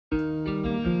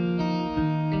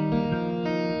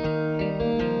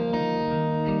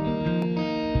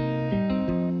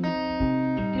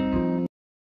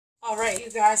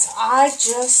You guys, I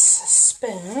just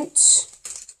spent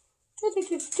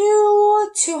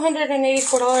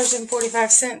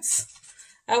 $284.45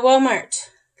 at Walmart.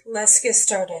 Let's get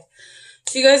started.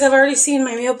 So you guys have already seen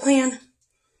my meal plan,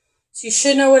 so you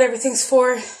should know what everything's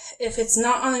for. If it's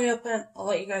not on the meal plan, I'll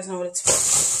let you guys know what it's for.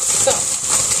 So,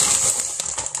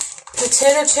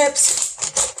 potato chips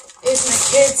is my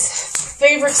kids'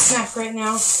 favorite snack right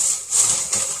now.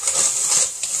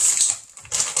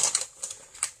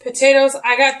 Potatoes,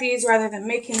 I got these rather than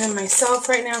making them myself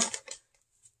right now.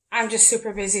 I'm just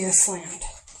super busy and slammed.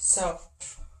 So,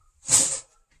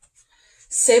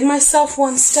 save myself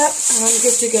one step and I'm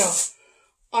good to go.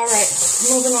 Alright,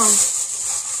 moving on.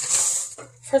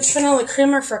 French vanilla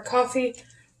creamer for coffee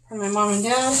for my mom and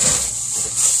dad.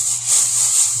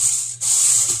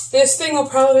 This thing will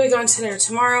probably be gone today or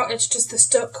tomorrow. It's just the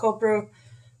Stoke cold brew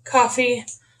coffee.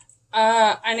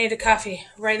 I need a coffee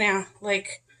right now.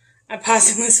 Like, I'm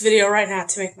pausing this video right now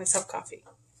to make myself coffee.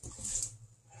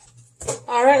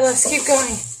 Alright, let's keep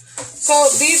going. So,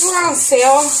 these were on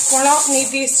sale. We don't need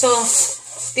these till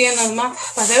the end of the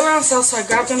month, but they were on sale, so I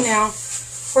grabbed them now.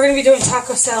 We're going to be doing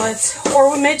taco salads, or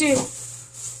we may do,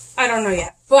 I don't know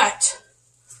yet, but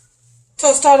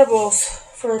tostada bowls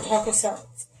for taco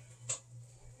salads.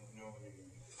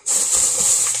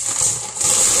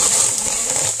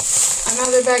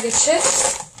 Another bag of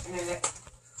chips.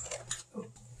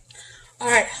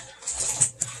 Alright.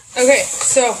 Okay,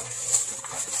 so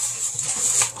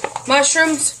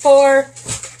mushrooms for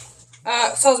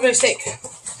Salisbury steak.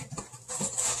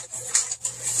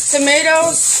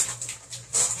 Tomatoes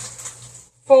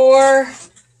for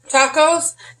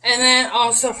tacos, and then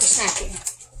also for snacking.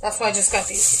 That's why I just got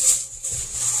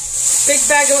these. Big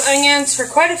bag of onions for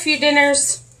quite a few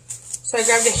dinners, so I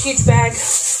grabbed a huge bag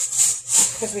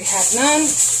because we had none.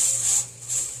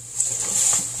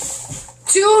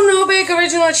 2 no-bake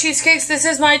original cheesecakes. This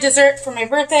is my dessert for my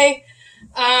birthday.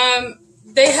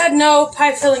 They had no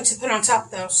pie filling to put on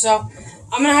top though, so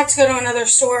I'm going to have to go to another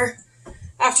store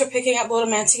after picking up Little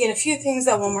Man to get a few things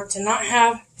that Walmart did not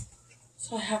have.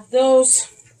 So I have those.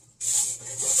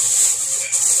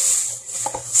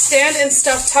 Stand and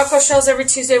stuffed taco shells. Every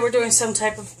Tuesday we're doing some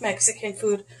type of Mexican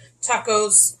food.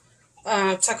 Tacos,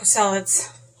 taco salads,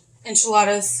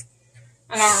 enchiladas.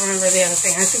 I don't remember the other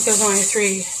thing. I think there's only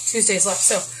 3 Tuesdays left.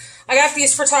 So I got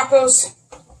these for tacos.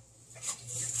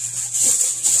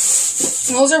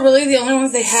 And those are really the only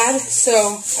ones they had.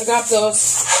 So I got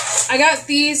those. I got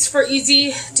these for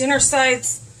easy dinner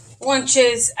sides,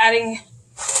 lunches, adding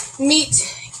meat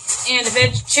and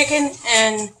chicken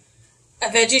and a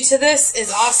veggie to this is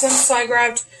awesome. So I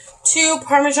grabbed 2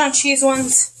 Parmesan cheese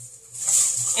ones,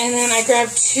 and then I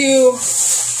grabbed 2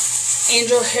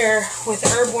 angel hair with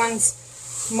herb ones.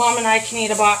 Mom and I can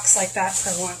eat a box like that for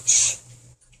lunch.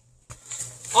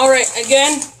 Alright,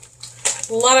 again,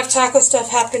 a lot of taco stuff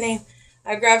happening.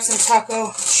 I grabbed some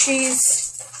taco cheese.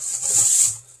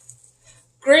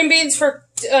 Green beans for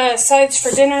sides for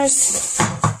dinners.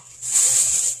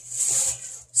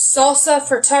 Salsa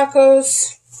for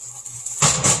tacos.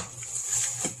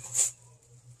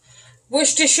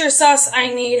 Worcestershire sauce I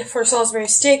need for Salisbury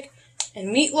steak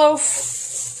and meatloaf.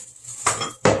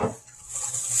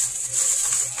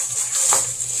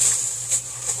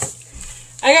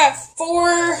 I got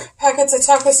 4 packets of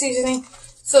taco seasoning,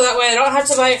 so that way I don't have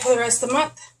to buy it for the rest of the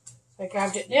month. So I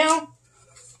grabbed it now.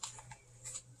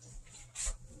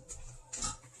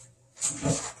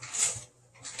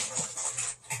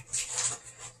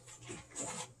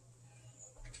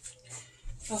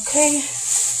 Okay,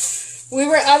 we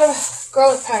were out of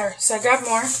garlic powder, so I grabbed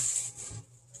more.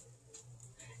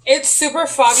 It's super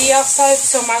foggy outside,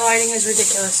 so my lighting is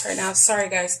ridiculous right now. Sorry,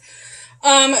 guys.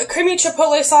 Creamy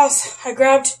chipotle sauce. I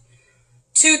grabbed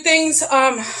 2 things.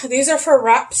 These are for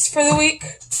wraps for the week.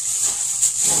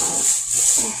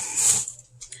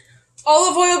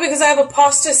 Olive oil, because I have a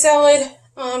pasta salad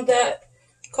that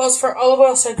calls for olive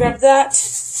oil, so I grabbed that.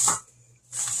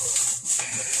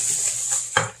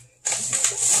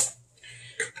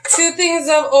 2 things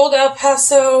of Old El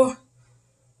Paso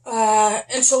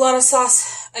enchilada sauce.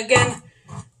 Again,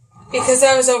 because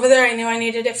I was over there, I knew I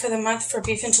needed it for the month for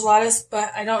beef enchiladas,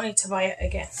 but I don't need to buy it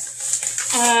again.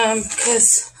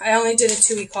 Because I only did a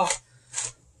 2-week haul.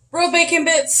 Rolled bacon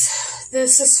bits.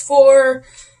 This is for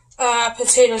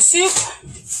potato soup.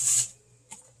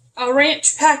 A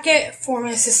ranch packet for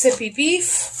Mississippi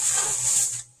beef.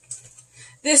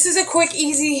 This is a quick,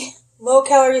 easy,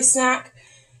 low-calorie snack.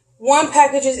 1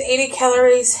 package is 80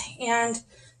 calories and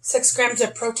 6 grams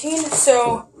of protein.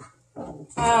 So,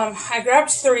 I grabbed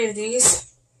 3 of these.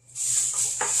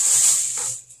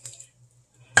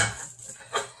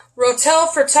 rotel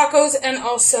for tacos and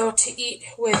also to eat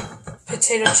with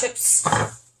potato chips.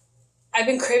 I've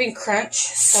been craving crunch,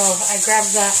 so I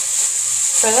grabbed that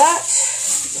for that.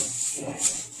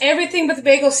 Everything but the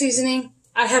bagel seasoning.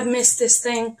 I have missed this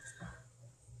thing.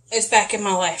 It's back in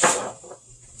my life.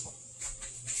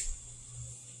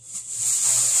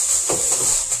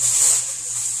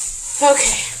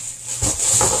 Okay.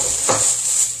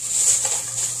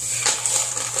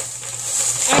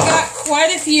 I got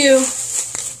quite a few,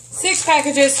 6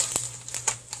 packages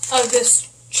of this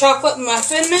chocolate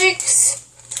muffin mix.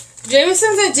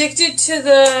 Jameson's addicted to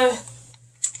the,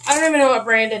 I don't even know what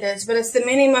brand it is, but it's the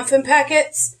mini muffin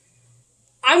packets.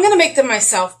 I'm going to make them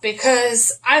myself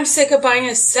because I'm sick of buying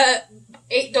a set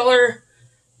 $8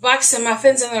 box of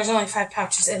muffins and there's only 5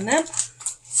 pouches in them.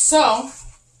 So,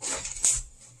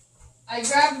 I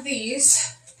grabbed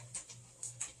these.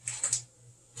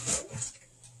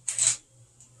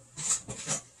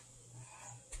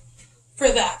 For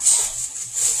that.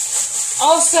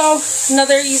 Also,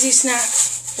 another easy snack,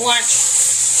 lunch,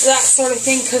 that sort of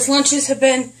thing, because lunches have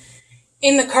been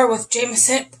in the car with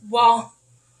Jameson while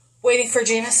waiting for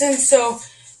Jameson, so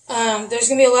there's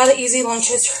going to be a lot of easy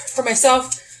lunches for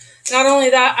myself. Not only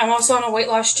that, I'm also on a weight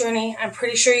loss journey. I'm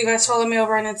pretty sure you guys follow me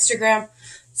over on Instagram,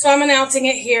 so I'm announcing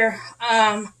it here.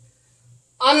 I'm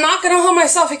not going to hold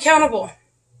myself accountable.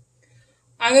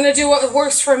 I'm going to do what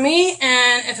works for me,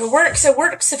 and if it works, it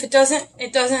works. If it doesn't,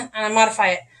 it doesn't, and I modify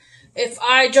it. If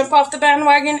I jump off the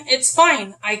bandwagon, it's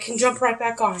fine. I can jump right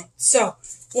back on it. So,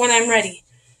 when I'm ready.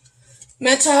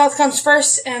 Mental health comes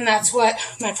first, and that's what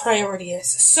my priority is.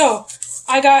 So,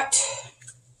 I got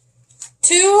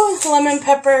 2 lemon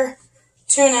pepper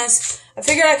tunas. I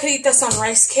figured I could eat this on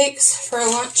rice cakes for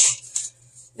lunch.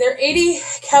 They're 80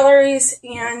 calories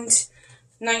and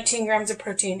 19 grams of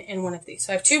protein in one of these.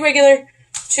 So, I have 2 regular,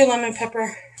 2 lemon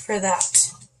pepper for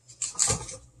that.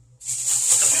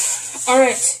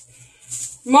 Alright.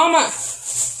 Mama,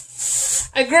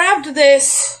 I grabbed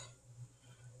this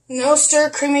no stir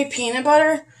creamy peanut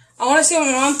butter. I want to see what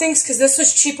my mom thinks because this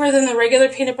was cheaper than the regular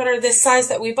peanut butter this size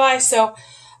that we buy. So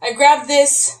I grabbed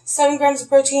this, 7 grams of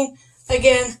protein.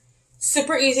 Again,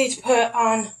 super easy to put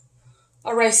on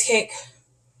a rice cake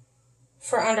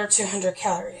for under 200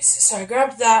 calories. So I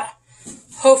grabbed that.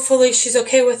 Hopefully she's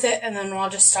okay with it, and then I'll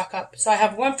just stock up. So I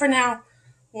have 1 for now,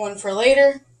 1 for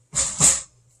later.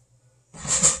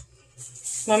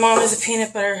 My mom is a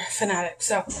peanut butter fanatic.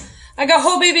 So I got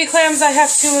whole baby clams. I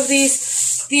have 2 of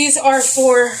these. These are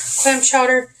for clam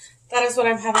chowder. That is what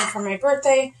I'm having for my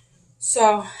birthday.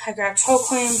 So I grabbed whole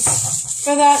clams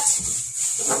for that.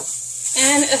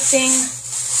 And a thing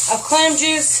of clam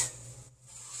juice.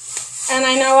 And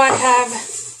I know I have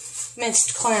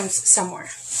minced clams somewhere.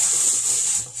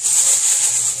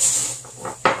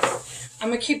 I'm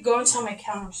going to keep going until my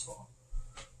counter's full.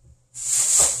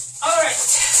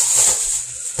 Alright.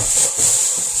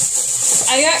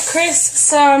 I got Chris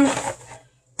some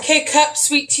K-Cup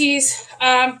sweet teas.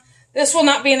 This will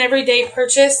not be an everyday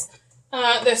purchase.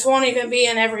 This won't even be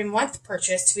an every month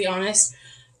purchase, to be honest.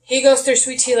 He goes through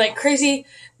sweet tea like crazy.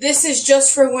 This is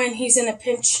just for when he's in a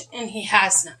pinch and he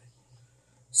has none.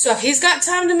 So if he's got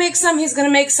time to make some, he's going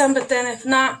to make some. But then if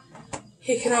not,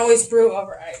 he can always brew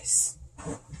over ice.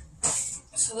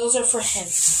 So those are for him.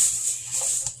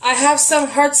 I have some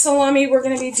hard salami. We're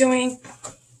going to be doing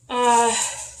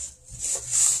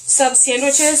sub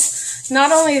sandwiches.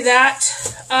 Not only that,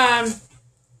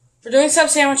 we're doing sub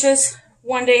sandwiches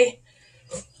one day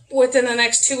within the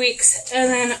next 2 weeks. And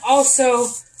then also,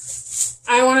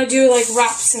 I want to do like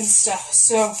wraps and stuff.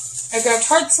 So I grabbed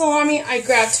hard salami. I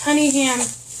grabbed honey ham.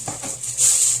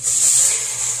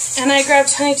 And I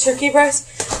grabbed honey turkey breast.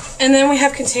 And then we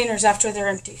have containers after they're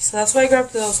empty. So that's why I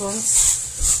grabbed those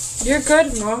ones. You're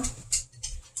good, Mom.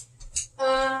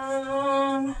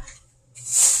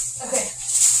 Okay.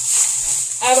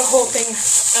 I have a whole thing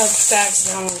of bags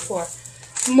down on the floor.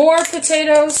 More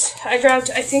potatoes. I grabbed,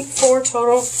 I think, 4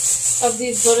 total of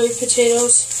these buttery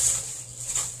potatoes.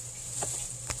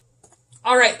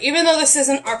 Alright, even though this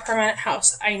isn't our permanent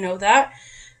house, I know that.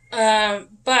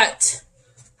 But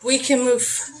we can move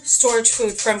storage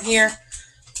food from here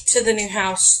to the new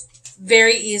house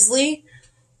very easily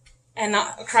and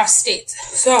not across states.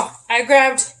 So I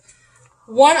grabbed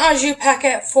 1 au jus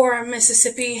packet for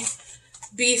Mississippi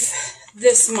beef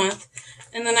this month,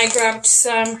 and then I grabbed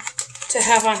some to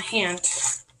have on hand.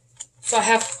 So I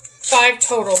have 5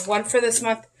 total, 1 for this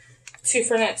month, 2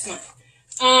 for next month.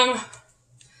 I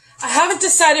haven't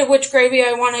decided which gravy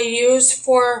I want to use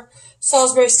for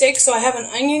Salisbury steak, so I have an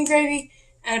onion gravy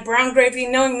and a brown gravy.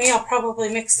 Knowing me, I'll probably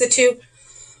mix the 2.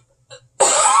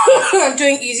 I'm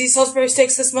doing easy Salisbury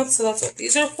steaks this month, so that's what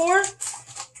these are for.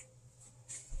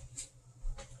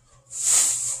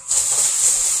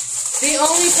 The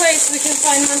only place we can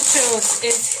find nachos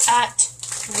is at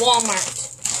Walmart.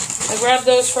 I grabbed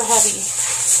those for hubby.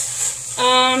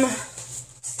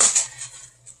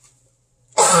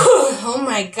 Oh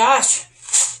my gosh.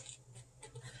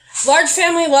 Large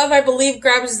Family Love, I believe,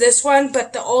 grabs this one,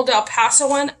 but the Old El Paso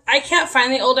one, I can't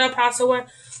find the Old El Paso one,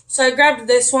 so I grabbed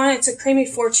this one. It's a creamy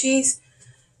 4 cheese.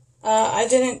 I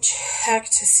didn't check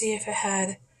to see if it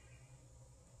had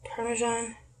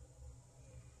Parmesan,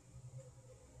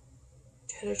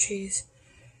 cheddar cheese,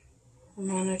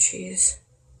 Romano cheese,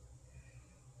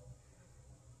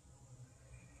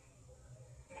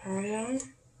 Parmesan,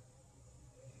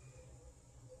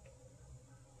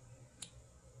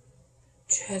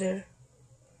 cheddar,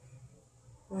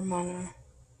 Romano.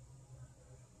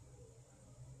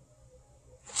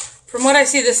 From what I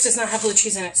see, this does not have blue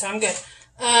cheese in it, so I'm good.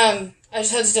 I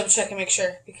just had to double check and make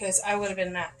sure, because I would have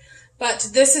been mad. But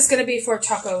this is going to be for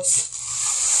tacos.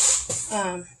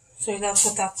 So that's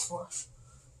what that's for.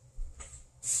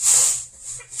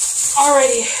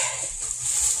 Alrighty.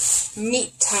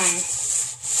 Meat time.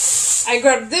 I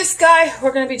grabbed this guy.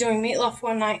 We're going to be doing meatloaf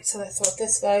one night, so that's what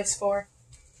this guy is for.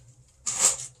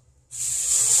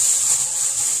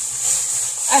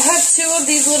 I have 2 of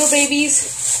these little babies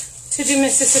to do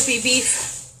Mississippi beef,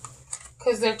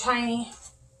 because they're tiny.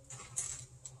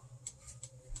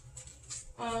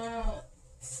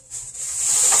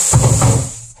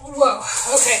 Whoa,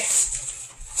 okay.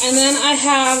 And then I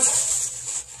have,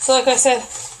 so like I said,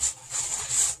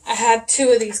 I had 2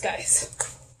 of these guys.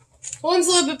 One's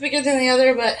a little bit bigger than the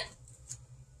other, but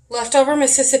leftover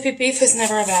Mississippi beef is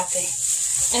never a bad thing.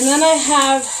 And then I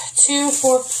have 2,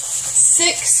 4,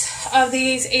 6 of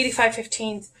these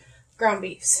 85/15 ground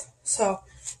beefs. So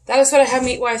that is what I have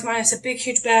meat-wise, minus a big,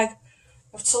 huge bag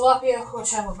of tilapia,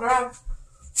 which I will grab.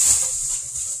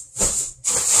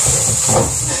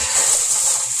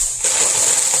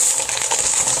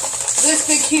 This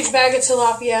big, huge bag of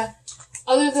tilapia.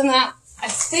 Other than that, I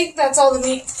think that's all the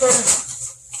meat for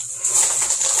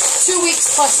 2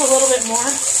 weeks plus a little bit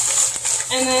more.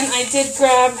 And then I did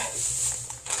grab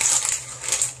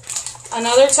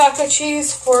another taco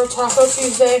cheese for Taco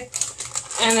Tuesday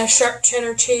and a sharp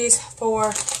cheddar cheese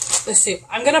for the soup.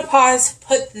 I'm going to pause,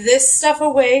 put this stuff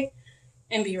away,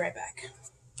 and be right back.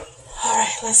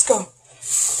 Alright, let's go.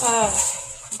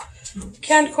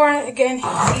 Canned corn, again,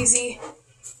 easy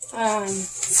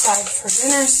side for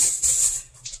dinners.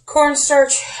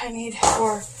 Cornstarch, I need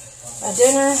for a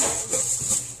dinner.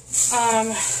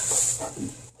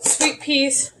 Sweet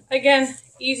peas, again,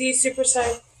 easy, super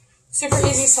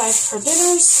easy side for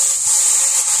dinners.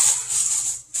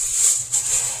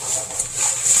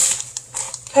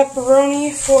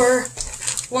 Pepperoni for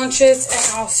lunches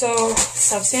and also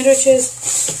sub sandwiches.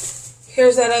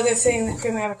 Here's that other thing, the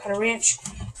creamy avocado ranch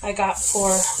I got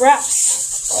for wraps.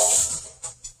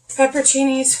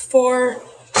 Pepperoncinis for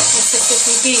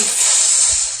Mississippi beef.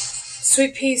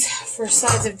 Sweet peas for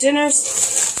sides of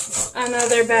dinners.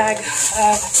 Another bag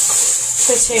of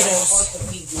potatoes.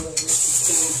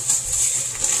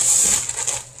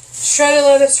 Shredded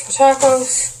lettuce for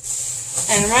tacos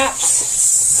and wraps.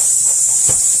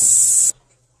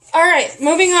 Alright,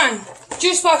 moving on.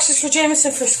 Juice boxes for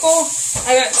Jameson for school.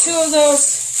 I got 2 of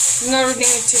those. I'm not going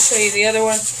to show you the other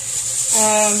one.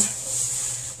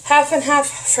 Half and half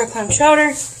for clam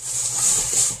chowder.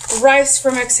 Rice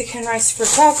for Mexican rice for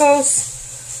tacos.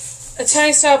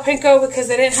 Italian style panko because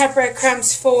they didn't have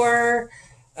breadcrumbs for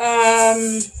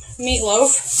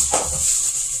meatloaf.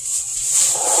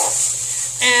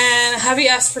 And hubby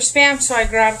asked for Spam, so I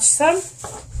grabbed some.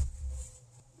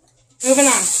 Moving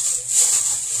on.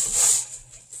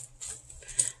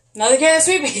 Another can of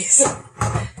sweet peas.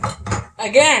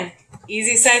 Again,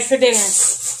 easy side for dinner.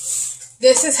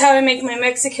 This is how I make my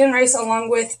Mexican rice along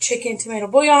with chicken tomato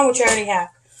bouillon, which I already have.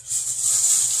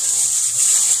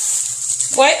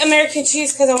 White American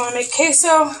cheese because I want to make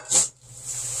queso.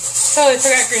 Totally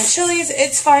forgot green chilies.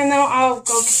 It's fine though. I'll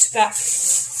go get back.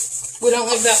 We don't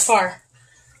live that far.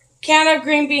 Can of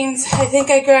green beans. I think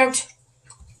I grabbed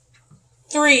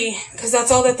 3 because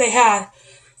that's all that they had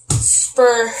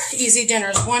for easy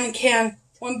dinners. 1 can,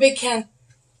 1 big can,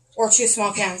 or 2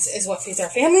 small cans is what feeds our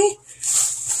family.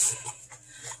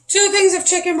 2 things of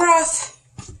chicken broth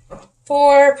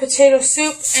for potato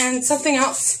soup and something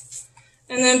else.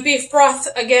 And then beef broth,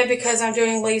 again, because I'm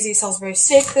doing lazy Salisbury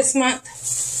steak this month.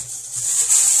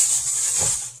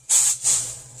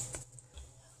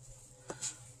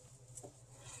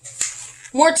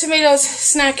 More tomatoes,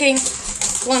 snacking,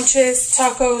 lunches,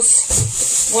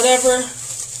 tacos, whatever.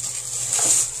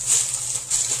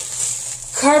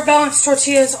 Carb balanced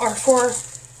tortillas are for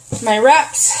my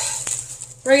wraps.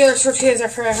 Regular tortillas are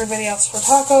for everybody else for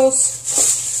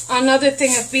tacos. Another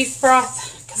thing of beef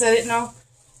broth, because I didn't know.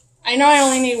 I know I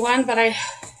only need one, but I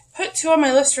put 2 on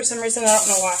my list for some reason. I don't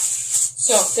know why.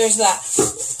 So, there's that.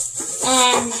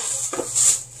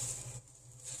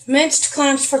 Minced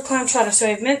clams for clam chowder. So, I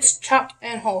have minced, chopped,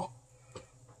 and whole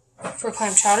for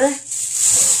clam chowder.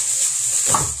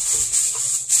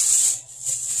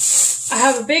 I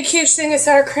have a big, huge thing of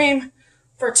sour cream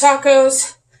for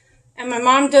tacos. And my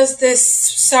mom does this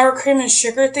sour cream and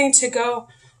sugar thing to go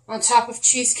on top of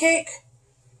cheesecake.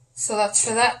 So that's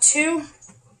for that too.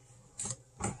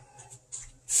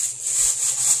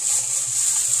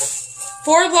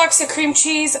 Four blocks of cream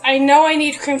cheese. I know I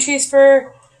need cream cheese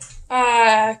for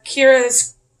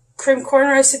Kira's cream corn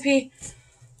recipe.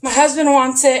 My husband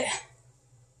wants it.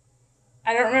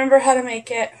 I don't remember how to make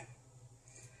it.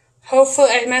 Hopefully,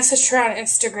 I messaged her on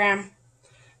Instagram.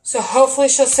 So hopefully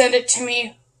she'll send it to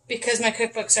me because my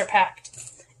cookbooks are packed.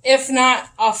 If not,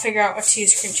 I'll figure out what to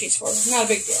use cream cheese for. Not a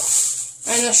big deal.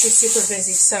 I know she's super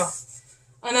busy, so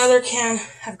another can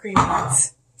of green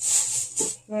beans.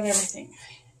 Got everything.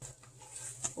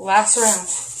 Last round.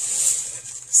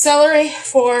 Celery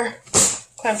for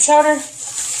clam chowder.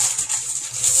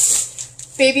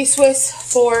 Baby Swiss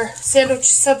for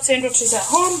sub sandwiches at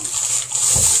home.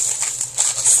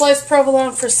 Sliced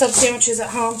provolone for sub sandwiches at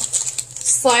home.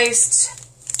 Sliced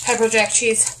pepper jack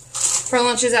cheese for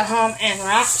lunches at home, and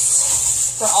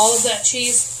wraps for all of that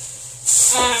cheese.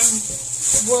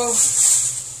 Well,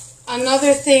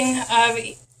 another thing of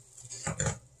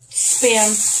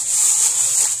Spam.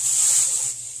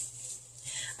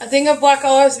 A thing of black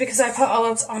olives because I put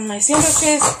olives on my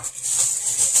sandwiches.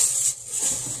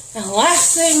 And the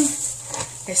last thing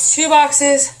is 2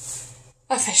 boxes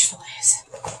of fish fillets.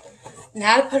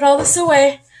 Now to put all this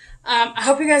away. I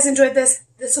hope you guys enjoyed this.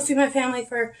 This will feed my family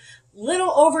for a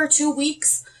little over 2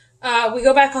 weeks. We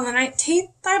go back on the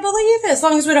 19th, I believe, as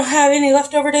long as we don't have any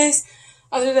leftover days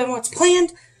other than what's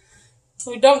planned.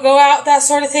 We don't go out, that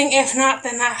sort of thing. If not,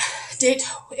 then that date,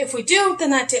 if we do, then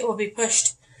that date will be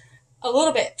pushed a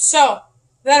little bit. So,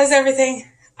 that is everything.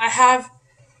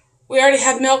 We already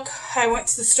had milk. I went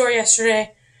to the store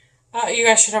yesterday. You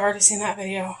guys should have already seen that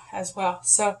video as well.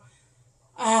 So,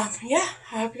 yeah,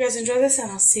 I hope you guys enjoy this,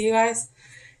 and I'll see you guys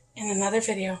in another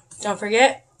video. Don't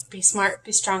forget, be smart,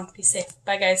 be strong, be safe.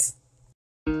 Bye, guys.